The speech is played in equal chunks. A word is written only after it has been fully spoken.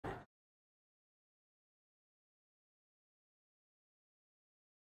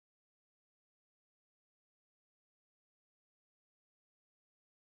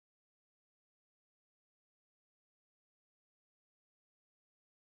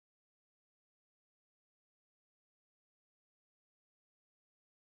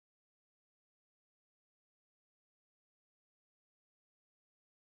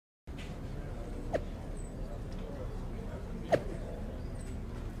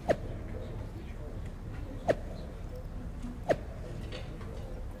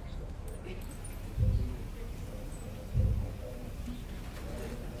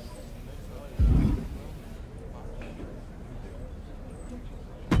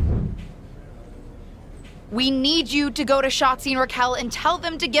We need you to go to Shotzi and Raquel and tell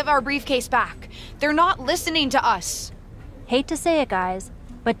them to give our briefcase back. They're not listening to us. Hate to say it, guys,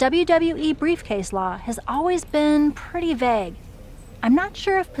 but WWE briefcase law has always been pretty vague. I'm not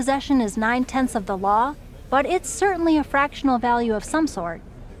sure if possession is 9/10 of the law, but it's certainly a fractional value of some sort.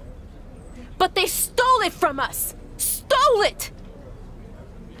 But they stole it from us! Stole it!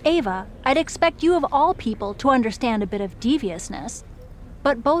 Ava, I'd expect you of all people to understand a bit of deviousness.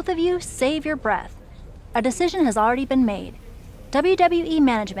 But both of you save your breath. A decision has already been made. WWE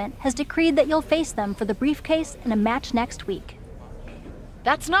management has decreed that you'll face them for the briefcase in a match next week.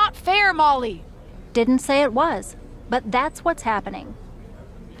 That's not fair, Molly. Didn't say it was, but that's what's happening.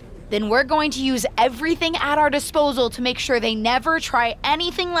 Then we're going to use everything at our disposal to make sure they never try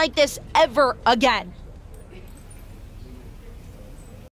anything like this ever again.